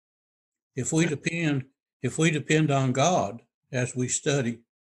 If we depend on God as we study,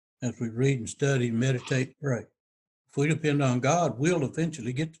 as we read and study, meditate, pray, if we depend on God, we'll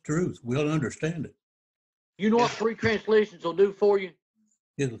eventually get the truth. We'll understand it. You know what 3 translations will do for you?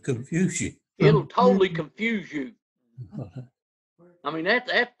 It'll confuse you. It'll totally confuse you. I mean, that's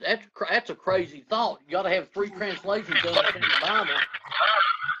a crazy thought. You got to have 3 translations to understand the Bible.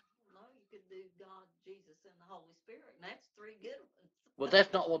 No, you could do God, Jesus, and the Holy Spirit, and that's 3 good ones. But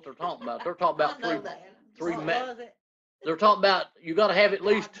that's not what they're talking about. They're talking about I know 3. that. three What ma- was it? They're talking about you got to have at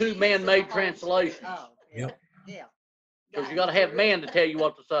least God, 2 Jesus, and the man-made Holy translations Spirit. Oh, yeah. Yep. Yeah. because you got to have man to tell you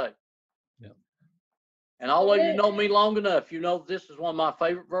what to say. Yep. And all of you know me long enough, you know this is one of my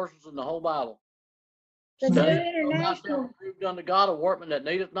favorite verses in the whole Bible. The New Study to show International, thyself approved unto God, a workman that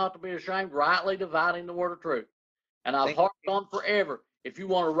needeth not to be ashamed, rightly dividing the word of truth. And I've harped on forever. If you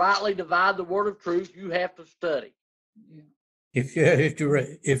want to rightly divide the word of truth, you have to study. If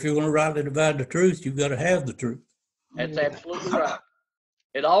you want to rightly divide the truth, you've got to have the truth. That's absolutely right.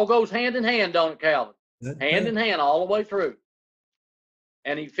 It all goes hand in hand, don't it, Calvin? Hand in hand all the way through.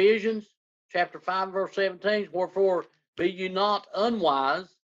 And Ephesians chapter 5, verse 17, wherefore be ye not unwise,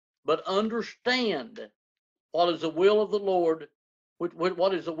 but understand what is the will of the Lord,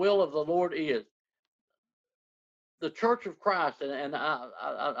 what is the will of the Lord is. The Church of Christ, and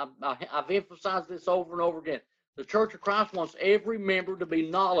I've emphasized this over and over again, the Church of Christ wants every member to be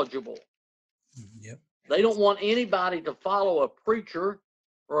knowledgeable. Yep. They don't want anybody to follow a preacher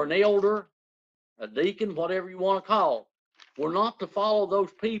or an elder, a deacon, whatever you want to call. We're not to follow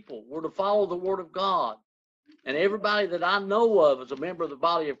those people. We're to follow the Word of God. And everybody that I know of as a member of the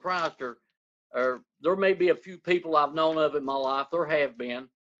body of Christ, or there may be a few people I've known of in my life, there have been,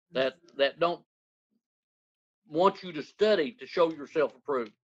 that don't want you to study to show yourself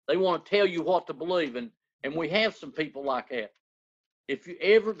approved. They want to tell you what to believe, and we have some people like that. If you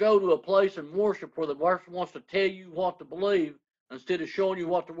ever go to a place in worship where the person wants to tell you what to believe instead of showing you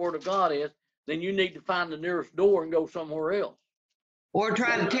what the Word of God is, then you need to find the nearest door and go somewhere else. Or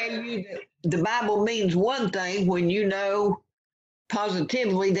try to tell you that the Bible means one thing when you know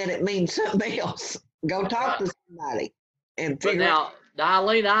positively that it means something else. Go talk to somebody and But figure out. now,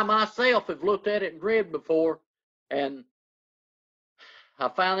 Eileen, I myself have looked at it and read before, and I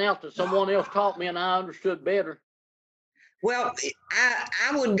found out that someone else taught me and I understood better. Well,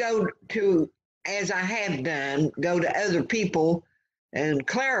 I would go to, as I have done, go to other people and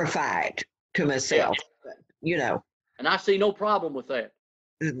clarify it to myself. You know. And I see no problem with that.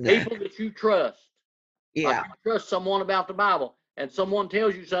 And, People that you trust, yeah. like you trust someone about the Bible, and someone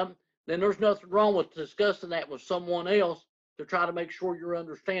tells you something, then there's nothing wrong with discussing that with someone else to try to make sure your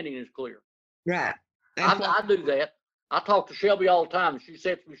understanding is clear. Right. I do that. I talk to Shelby all the time, and she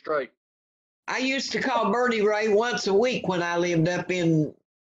sets me straight. I used to call Bertie Ray once a week when I lived up in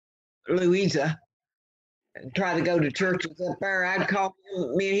Louisa and try to go to churches up there. I'd call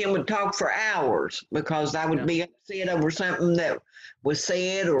him, me and him would talk for hours because I would be upset over something that was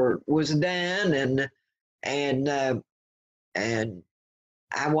said or was done, and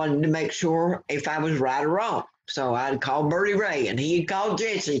I wanted to make sure if I was right or wrong. So I'd call Bertie Ray and he'd call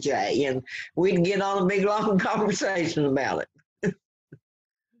Jesse J, and we'd get on a big long conversation about it.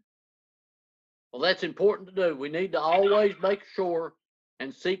 Well, that's important to do. We need to always make sure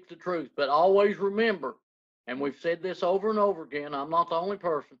and seek the truth. But always remember, and we've said this over and over again, I'm not the only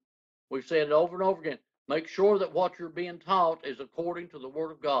person. We've said it over and over again. Make sure that what you're being taught is according to the Word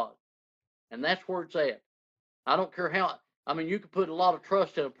of God. And that's where it's at. I don't care how, I mean, you could put a lot of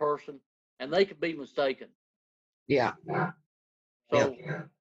trust in a person and they could be mistaken. Yeah. So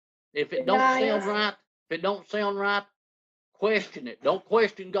if it don't sound right, question it. Don't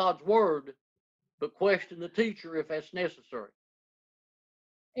question God's Word, but question the teacher if that's necessary.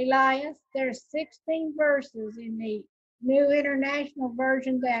 Elias, there's 16 verses in the New International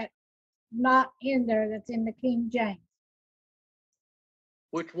Version that's not in there, that's in the King James.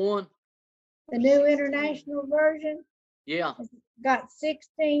 Which one? The New International Version Yeah. got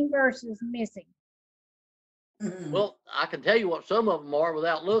 16 verses missing. Well, I can tell you what some of them are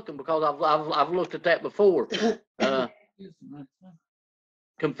without looking, because I've looked at that before.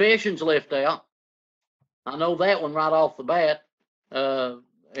 Confessions left out. I know that one right off the bat.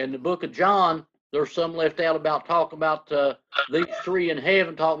 In the book of John, there's some left out about talking about these three in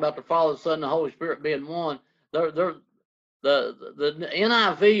heaven, talking about the Father, the Son, and the Holy Spirit being one. The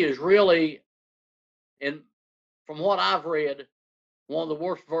NIV is really, from what I've read, one of the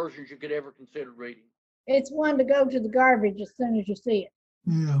worst versions you could ever consider reading. It's one to go to the garbage as soon as you see it.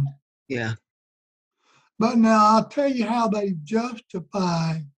 Yeah. Yeah. But now I'll tell you how they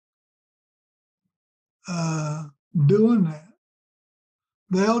justify doing that.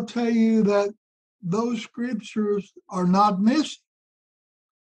 They'll tell you that those scriptures are not missing.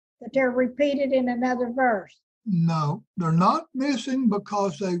 That they're repeated in another verse. No, they're not missing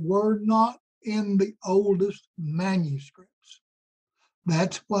because they were not in the oldest manuscripts.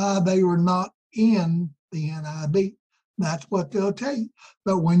 That's why they were not in the NIV. That's what they'll tell you.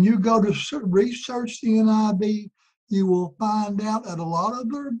 But when you go to research the NIV, you will find out that a lot of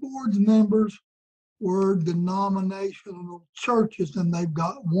their board members were denominational churches, and they've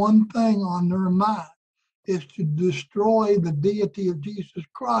got one thing on their mind, is to destroy the deity of Jesus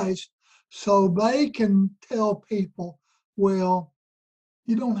Christ, so they can tell people, well,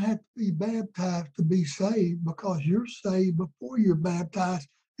 you don't have to be baptized to be saved because you're saved before you're baptized,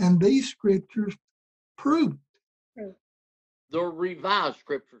 and these scriptures prove it. The revised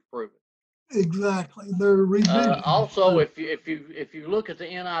scriptures prove it. Exactly, they're revisions. Also, if you look at the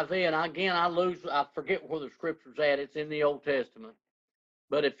NIV, and again I forget where the scripture's at. It's in the Old Testament.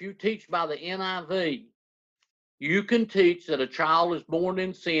 But if you teach by the NIV, you can teach that a child is born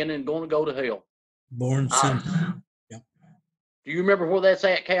in sin and going to go to hell. Born sinful. Yeah. Do you remember where that's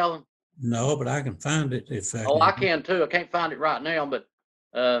at, Calvin? No, but I can find it if I I can too. I can't find it right now, but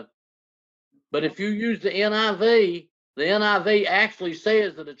if you use the NIV actually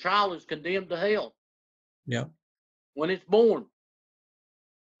says that a child is condemned to hell. Yep. When it's born.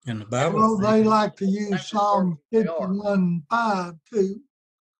 And the Bible. Well, they like to use Psalm 51:5 too.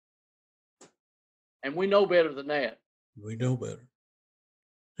 And we know better than that. We know better.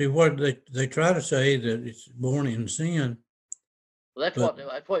 See, what they try to say that it's born in sin. Well, that's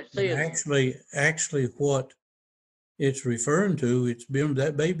what it says. Actually, what it's referring to,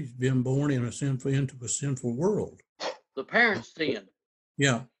 that baby's been born into a sinful world. The parents sinned.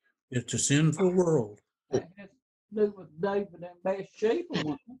 Yeah, it's a sinful world. That has to do with David and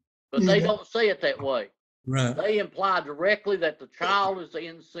Bathsheba. But they don't say it that way. Right. They imply directly that the child is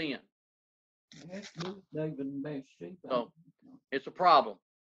in sin. It has to do with David and Bathsheba. So it's a problem.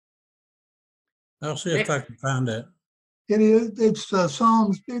 I'll see if I can find that. It is. It's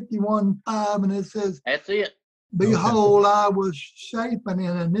Psalms 51:5, and it says, that's it. Behold, I was shapen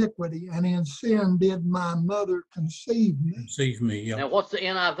in iniquity, and in sin did my mother conceive me. Conceive me, yeah. Now, what's the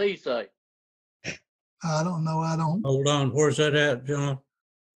NIV say? I don't know. I don't. Hold on. Where's that at, John?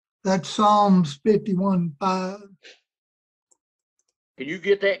 That's Psalms 51:5. Can you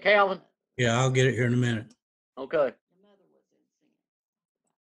get that, Calvin? Yeah, I'll get it here in a minute. Okay.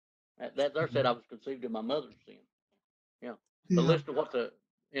 That there said I was conceived in my mother's sin. Yeah. But listen to what the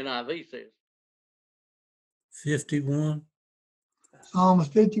NIV says. 51. Psalms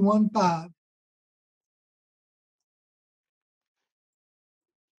 51:5.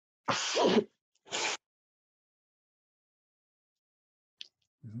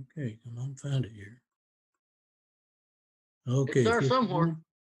 Okay, come on, find it here. Okay. It's there somewhere.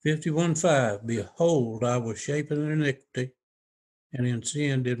 51:5. Behold, I was shapen in iniquity, and in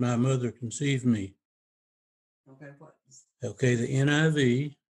sin did my mother conceive me. Okay, the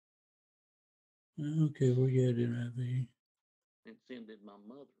NIV. Okay, where you at, NIV? In sin did my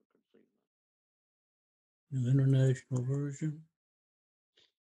mother conceive me. New International Version.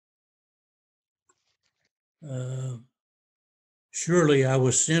 Surely I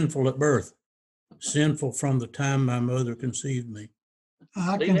was sinful at birth, sinful from the time my mother conceived me.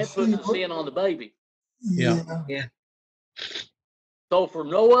 I See, can that puts see, the sin on the baby. yeah, Yeah. So for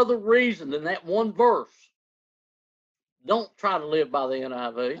no other reason than that one verse, don't try to live by the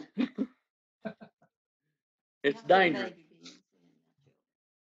NIV. It's How could a dangerous. baby be in sin?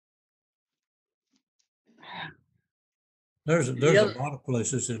 There's Yeah. a lot of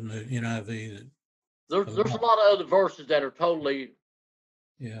places in the NIV that, There's a lot of other verses that are totally,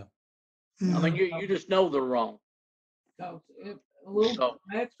 yeah. I mean, yeah. you just know they're wrong. Cause So,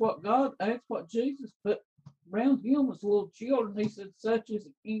 that's what Jesus put around him was little children. He said, such is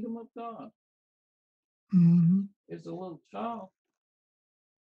the kingdom of God, Mhm. is a little child.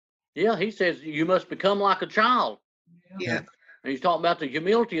 yeah, he says you must become like a child. Yeah. And he's talking about the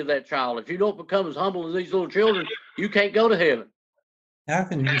humility of that child. If you don't become as humble as these little children, you can't go to heaven. How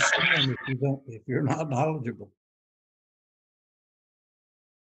can you sin if you're not knowledgeable?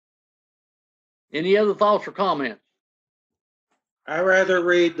 Any other thoughts or comments? I rather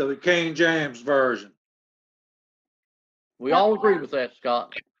read the King James version. We all agree with that,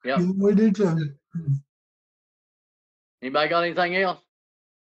 Scott. Yep. Yeah, we do too. Anybody got anything else?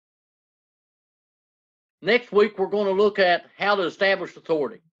 Next week, we're going to look at how to establish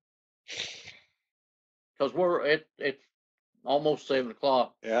authority. Because it's almost 7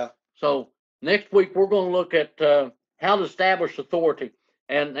 o'clock. Yeah. So next week, we're going to look at how to establish authority.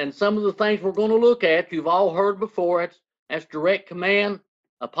 And some of the things we're going to look at, you've all heard before. That's direct command,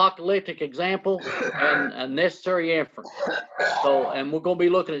 apocalyptic example, and a necessary inference. So, and we're going to be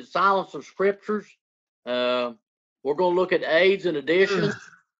looking at silence of scriptures. We're going to look at aids and additions.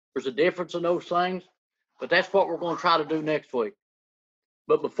 There's a difference in those things, but that's what we're going to try to do next week.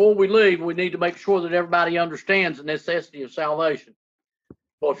 But before we leave, we need to make sure that everybody understands the necessity of salvation.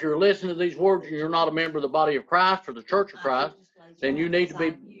 Well, if you're listening to these words and you're not a member of the body of Christ or the Church of Christ, then you need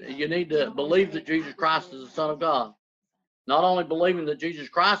to believe that Jesus Christ is the Son of God. Not only believing that Jesus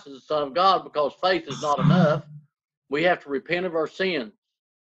Christ is the Son of God, because faith is not enough, we have to repent of our sins.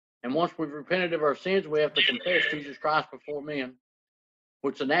 And once we've repented of our sins, we have to confess Jesus Christ before men,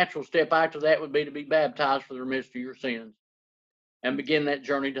 which the natural step after that would be to be baptized for the remission of your sins and begin that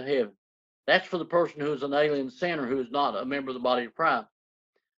journey to heaven. That's for the person who is an alien sinner who is not a member of the body of Christ.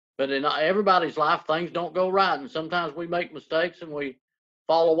 But in everybody's life, things don't go right. And sometimes we make mistakes and we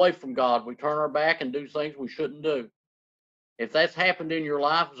fall away from God. We turn our back and do things we shouldn't do. If that's happened in your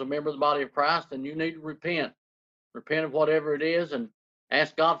life as a member of the body of Christ, then you need to repent. Repent of whatever it is and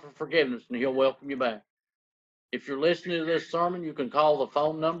ask God for forgiveness, and He'll welcome you back. If you're listening to this sermon, you can call the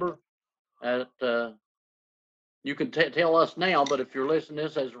phone number at, you can tell us now, but if you're listening to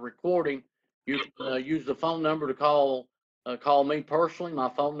this as a recording, you can use the phone number to call me personally. My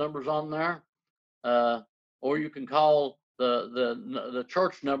phone number's on there. Or you can call the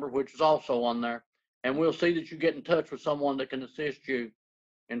church number, which is also on there, and we'll see that you get in touch with someone that can assist you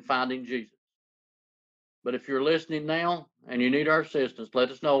in finding Jesus. But if you're listening now and you need our assistance, let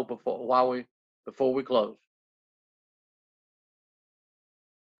us know before we close.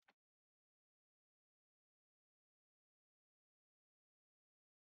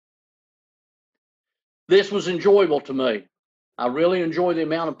 This was enjoyable to me. I really enjoy the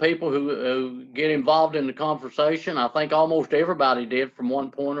amount of people who get involved in the conversation. I think almost everybody did from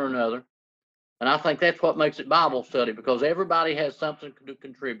one point or another. And I think that's what makes it Bible study, because everybody has something to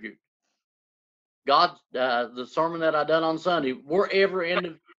contribute. God, the sermon that I done on Sunday, we're every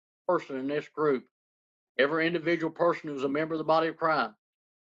individual person in this group, every individual person who's a member of the body of Christ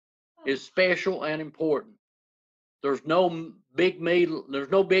is special and important. There's no big me, there's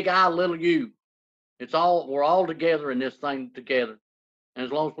no big I, little you. We're all together in this thing together. And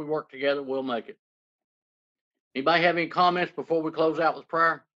as long as we work together, we'll make it. Anybody have any comments before we close out with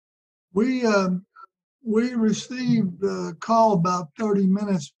prayer? We received a call about 30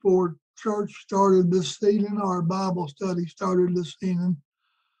 minutes before church started this evening, our Bible study started this evening,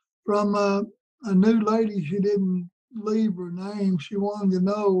 from a new lady. She didn't leave her name. She wanted to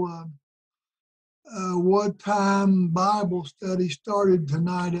know what time Bible study started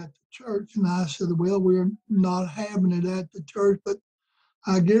tonight at the church. And I said, well, we're not having it at the church, but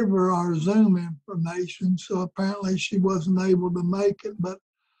I give her our Zoom information. So apparently she wasn't able to make it, but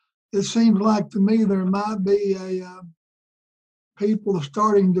it seems like to me there might be people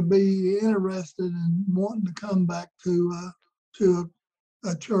starting to be interested in wanting to come back to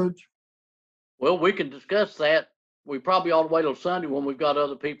a church. Well, we can discuss that. We probably ought to wait till Sunday when we've got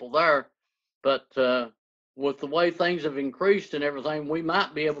other people there. But with the way things have increased and everything, we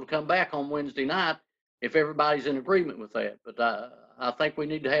might be able to come back on Wednesday night if everybody's in agreement with that. But I think we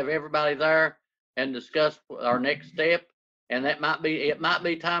need to have everybody there and discuss our next step. And it might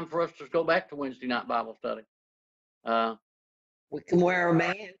be time for us to go back to Wednesday night Bible study. We can wear a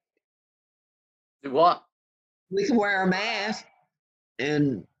mask. Do what? We can wear a mask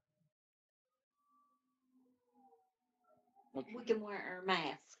and We can wear our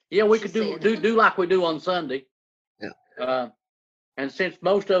mask. Yeah, we she could do said. do like we do on Sunday. Yeah. And since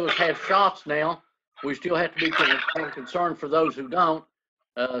most of us have shots now, we still have to be concerned for those who don't.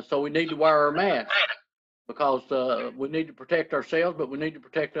 So we need to wear our mask because we need to protect ourselves, but we need to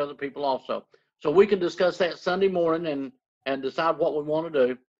protect other people also. So we can discuss that Sunday morning and decide what we want to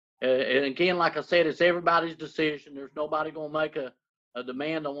do. And again, like I said, it's everybody's decision. There's nobody going to make a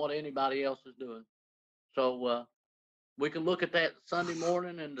demand on what anybody else is doing. So we can look at that Sunday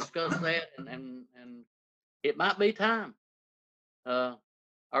morning and discuss that, and it might be time.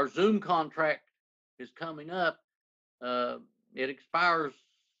 Our Zoom contract is coming up. It expires,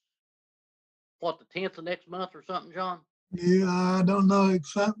 what, the 10th of next month or something, John? Yeah, I don't know,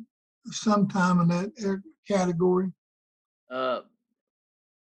 it's sometime in that category. I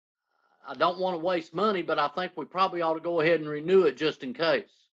don't want to waste money, but I think we probably ought to go ahead and renew it just in case.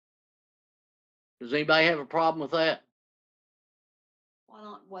 Does anybody have a problem with that? Why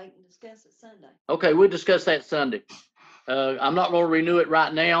not wait and discuss it Sunday? Okay, we'll discuss that Sunday. I'm not going to renew it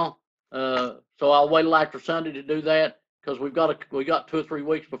right now, so I'll wait till after Sunday to do that because we got 2 or 3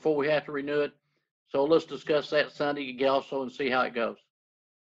 weeks before we have to renew it. So let's discuss that Sunday also and see how it goes.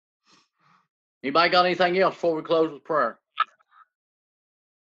 Anybody got anything else before we close with prayer?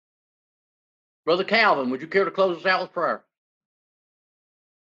 Brother Calvin, would you care to close us out with prayer?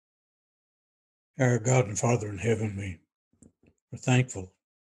 Our God and Father in heaven, we are thankful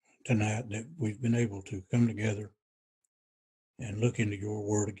tonight that we've been able to come together and look into your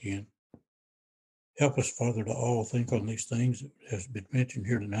word again. Help us, Father, to all think on these things that has been mentioned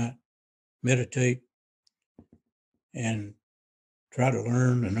here tonight, meditate, and try to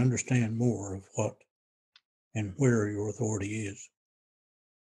learn and understand more of what and where your authority is.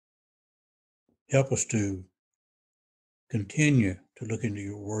 Help us to continue to look into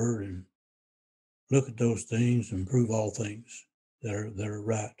your word and look at those things and prove all things that are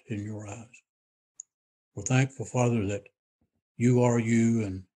right in your eyes. We're thankful, Father, that you are you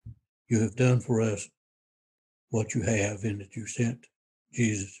and you have done for us what you have, in that you sent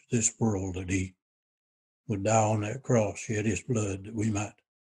Jesus to this world that he would die on that cross, shed his blood, that we might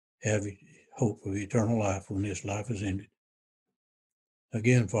have hope of eternal life when this life is ended.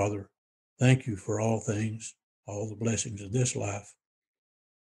 Again, Father, thank you for all things, all the blessings of this life,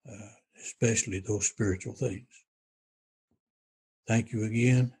 especially those spiritual things. Thank you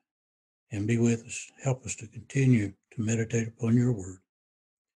again, and be with us. Help us to continue to meditate upon your word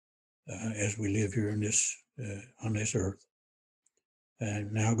as we live here in this on this earth.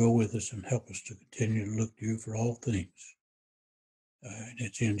 And now go with us and help us to continue to look to you for all things. And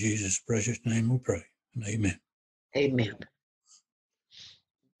it's in Jesus' precious name we pray. And amen. amen.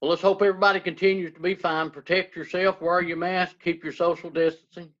 Well, let's hope everybody continues to be fine. Protect yourself, wear your mask, keep your social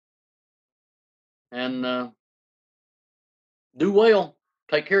distancing, and do well.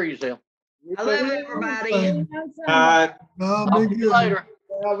 Take care of yourself. I love everybody. See you on Sunday. Uh, No, Talk be to you good. later.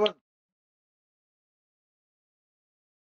 Calvin,